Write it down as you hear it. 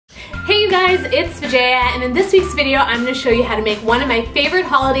guys, it's Vijaya, and in this week's video I'm going to show you how to make one of my favorite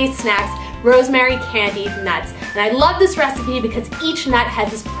holiday snacks, rosemary candied nuts. And I love this recipe because each nut has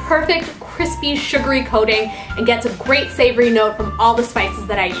this perfect crispy sugary coating and gets a great savory note from all the spices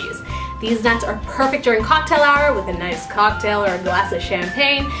that I use. These nuts are perfect during cocktail hour with a nice cocktail or a glass of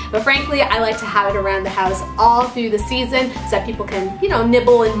champagne, but frankly I like to have it around the house all through the season so that people can, you know,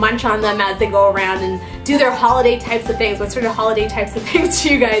 nibble and munch on them as they go around and do their holiday types of things. What sort of holiday types of things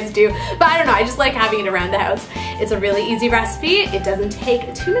do you guys do? But I don't know, I just like having it around the house. It's a really easy recipe. It doesn't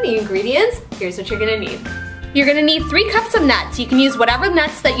take too many ingredients. Here's what you're gonna need. You're gonna need 3 cups of nuts. You can use whatever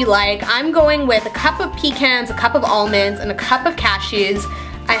nuts that you like. I'm going with a cup of pecans, a cup of almonds, and a cup of cashews.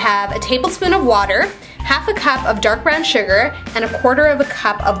 I have a tablespoon of water, half a cup of dark brown sugar, and 1/4 of a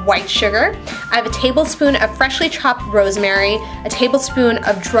cup of white sugar. I have a tablespoon of freshly chopped rosemary, a tablespoon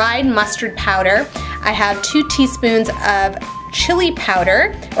of dried mustard powder. I have 2 teaspoons of chili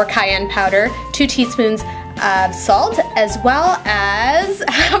powder or cayenne powder, 2 teaspoons of salt, as well as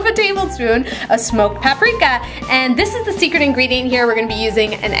half a tablespoon of smoked paprika. And this is the secret ingredient here. We're going to be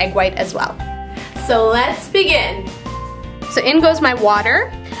using an egg white as well. So let's begin. So in goes my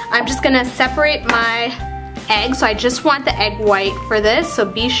water. I'm just gonna separate my egg, so I just want the egg white for this, so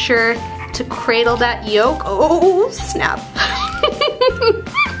be sure to cradle that yolk. Oh, snap.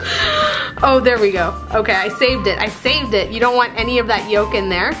 Oh, there we go. Okay, I saved it. You don't want any of that yolk in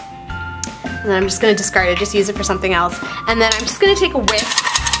there. And then I'm just gonna discard it, just use it for something else. And then I'm just gonna take a whisk.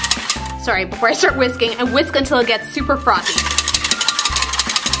 Sorry, before I start whisking, and whisk until it gets super frothy.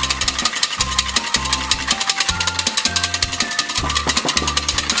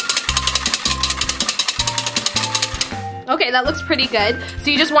 Okay, that looks pretty good. So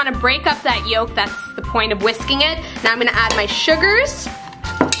you just want to break up that yolk. That's the point of whisking it. Now I'm going to add my sugars.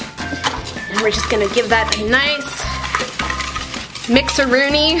 And we're just going to give that a nice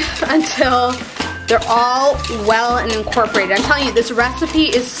mix-a-rooney until they're all well and incorporated. I'm telling you, this recipe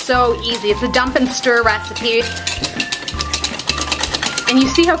is so easy. It's a dump and stir recipe. And you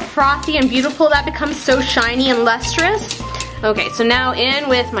see how frothy and beautiful that becomes, so shiny and lustrous? Okay, so now in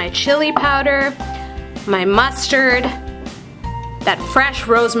with my chili powder, my mustard, that fresh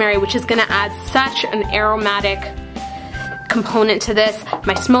rosemary, which is gonna add such an aromatic component to this,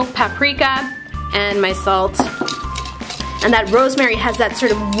 my smoked paprika, and my salt. And that rosemary has that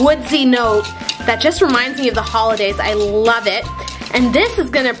sort of woodsy note that just reminds me of the holidays. I love it. And this is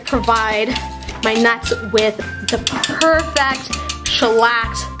gonna provide my nuts with the perfect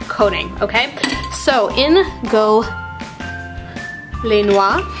shellacked coating, okay? So in go les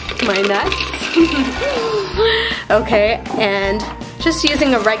noix, my nuts. Okay, and just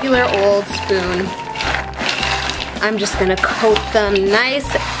using a regular old spoon, I'm just gonna coat them nice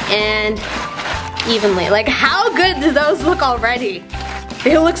and evenly. Like, how good do those look already?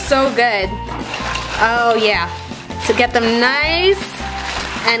 They look so good. Oh yeah. So get them nice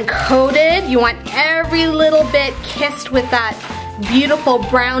and coated. You want every little bit kissed with that beautiful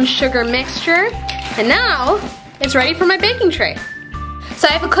brown sugar mixture. And now it's ready for my baking tray. So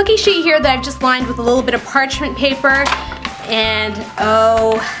I have a cookie sheet here that I've just lined with a little bit of parchment paper, and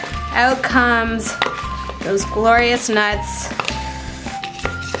oh, out comes those glorious nuts.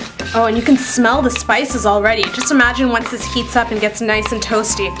 Oh, and you can smell the spices already. Just imagine once this heats up and gets nice and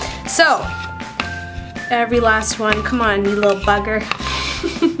toasty. So, every last one, come on, you little bugger.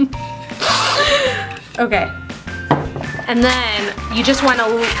 Okay. And then you just want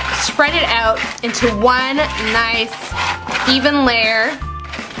to spread it out into one nice even layer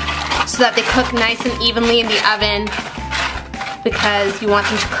so that they cook nice and evenly in the oven, because you want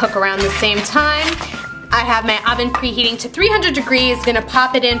them to cook around the same time. I have my oven preheating to 300 degrees, gonna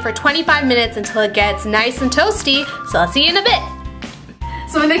pop it in for 25 minutes until it gets nice and toasty, so I'll see you in a bit.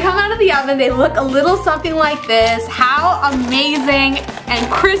 So when they come out of the oven, they look a little something like this. How amazing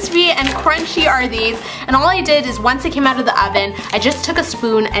and crispy and crunchy are these? And all I did is, once they came out of the oven, I just took a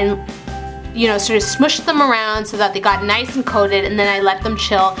spoon and, you know, sort of smushed them around so that they got nice and coated, and then I let them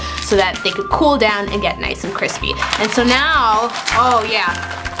chill so that they could cool down and get nice and crispy. And so now, oh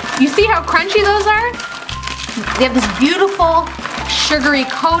yeah, you see how crunchy those are? They have this beautiful sugary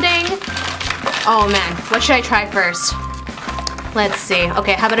coating. Oh man, what should I try first? Let's see.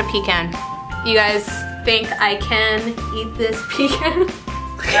 Okay, how about a pecan? You guys think I can eat this pecan?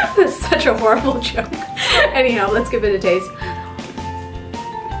 That's such a horrible joke. Anyhow, let's give it a taste.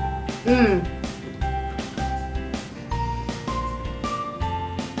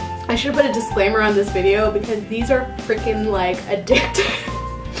 I should have put a disclaimer on this video because these are freaking like addictive.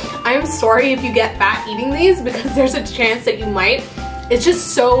 I am sorry if you get fat eating these, because there's a chance that you might. It's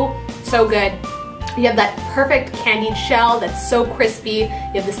just so good. You have that perfect candied shell that's so crispy.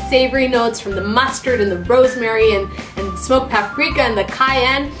 You have the savory notes from the mustard and the rosemary and smoked paprika and the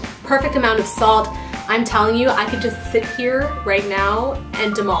cayenne. Perfect amount of salt. I'm telling you, I could just sit here right now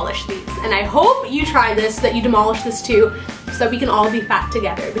and demolish these. And I hope you try this, so that you demolish this too, so that we can all be fat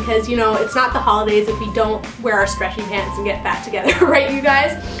together. Because, you know, it's not the holidays if we don't wear our stretchy pants and get fat together, right, you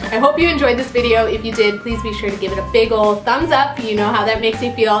guys? I hope you enjoyed this video. If you did, please be sure to give it a big old thumbs up. You know how that makes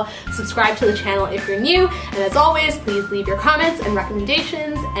me feel. Subscribe to the channel if you're new. And as always, please leave your comments and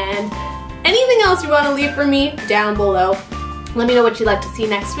recommendations and anything else you want to leave for me down below. Let me know what you'd like to see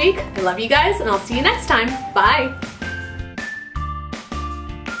next week. I love you guys, and I'll see you next time. Bye.